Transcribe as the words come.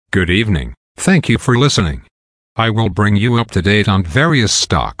Good evening. Thank you for listening. I will bring you up to date on various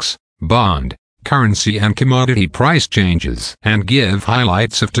stocks, bond, currency and commodity price changes and give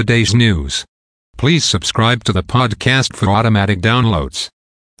highlights of today's news. Please subscribe to the podcast for automatic downloads.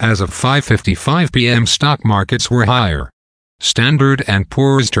 As of 5:55 p.m. stock markets were higher. Standard &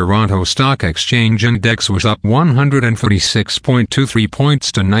 Poor's Toronto Stock Exchange Index was up 146.23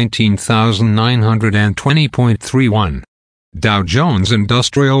 points to 19,920.31. Dow Jones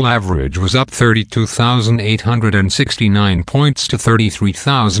Industrial Average was up 32,869 points to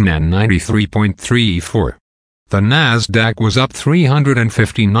 33,093.34. The Nasdaq was up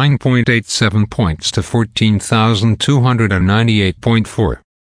 359.87 points to 14,298.4.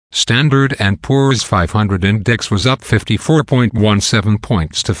 Standard & Poor's 500 Index was up 54.17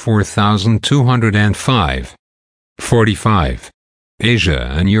 points to 4,205.45. Asia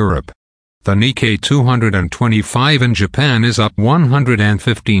and Europe. The Nikkei 225 in Japan is up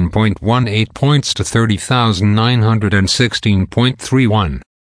 115.18 points to 30,916.31.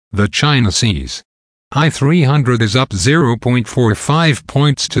 The China CSI 300 is up 0.45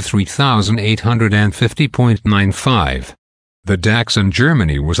 points to 3,850.95. The DAX in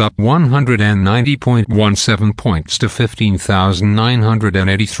Germany was up 190.17 points to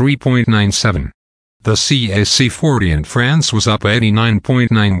 15,983.97. The CAC 40 in France was up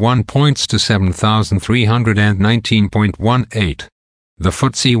 89.91 points to 7,319.18. The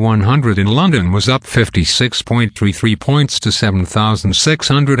FTSE 100 in London was up 56.33 points to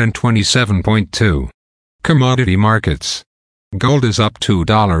 7,627.2. Commodity markets. Gold is up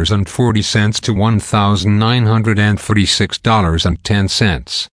 $2.40 to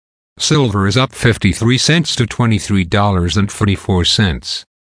 $1,946.10. Silver is up 53 cents to $23.44.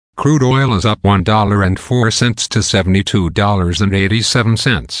 Crude oil is up $1.04 to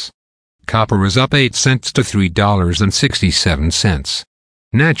 $72.87. Copper is up 8 cents to $3.67.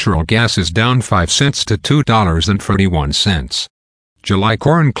 Natural gas is down 5 cents to $2.41. July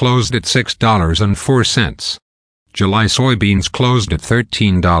corn closed at $6.04. July soybeans closed at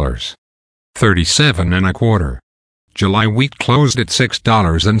 $13.37 July wheat closed at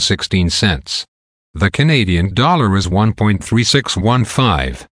 $6.16. The Canadian dollar is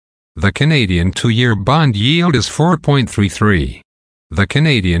 1.3615. The Canadian 2-year bond yield is 4.33. The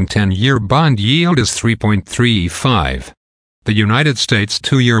Canadian 10-year bond yield is 3.35. The United States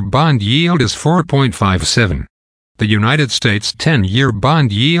 2-year bond yield is 4.57. The United States 10-year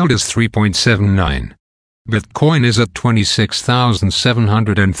bond yield is 3.79. Bitcoin is at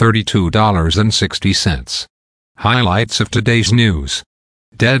 $26,732.60. Highlights of today's news.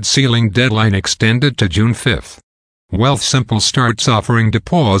 Debt ceiling deadline extended to June 5. Wealthsimple starts offering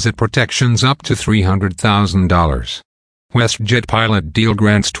deposit protections up to $300,000. WestJet pilot deal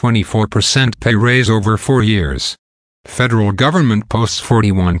grants 24% pay raise over 4 years. Federal government posts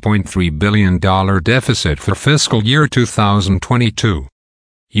 $41.3 billion deficit for fiscal year 2022.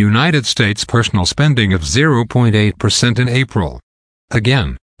 United States personal spending of 0.8% in April.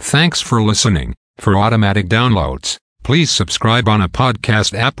 Again, thanks for listening. For automatic downloads, please subscribe on a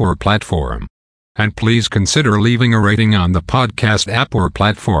podcast app or platform. And please consider leaving a rating on the podcast app or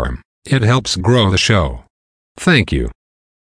platform. It helps grow the show. Thank you.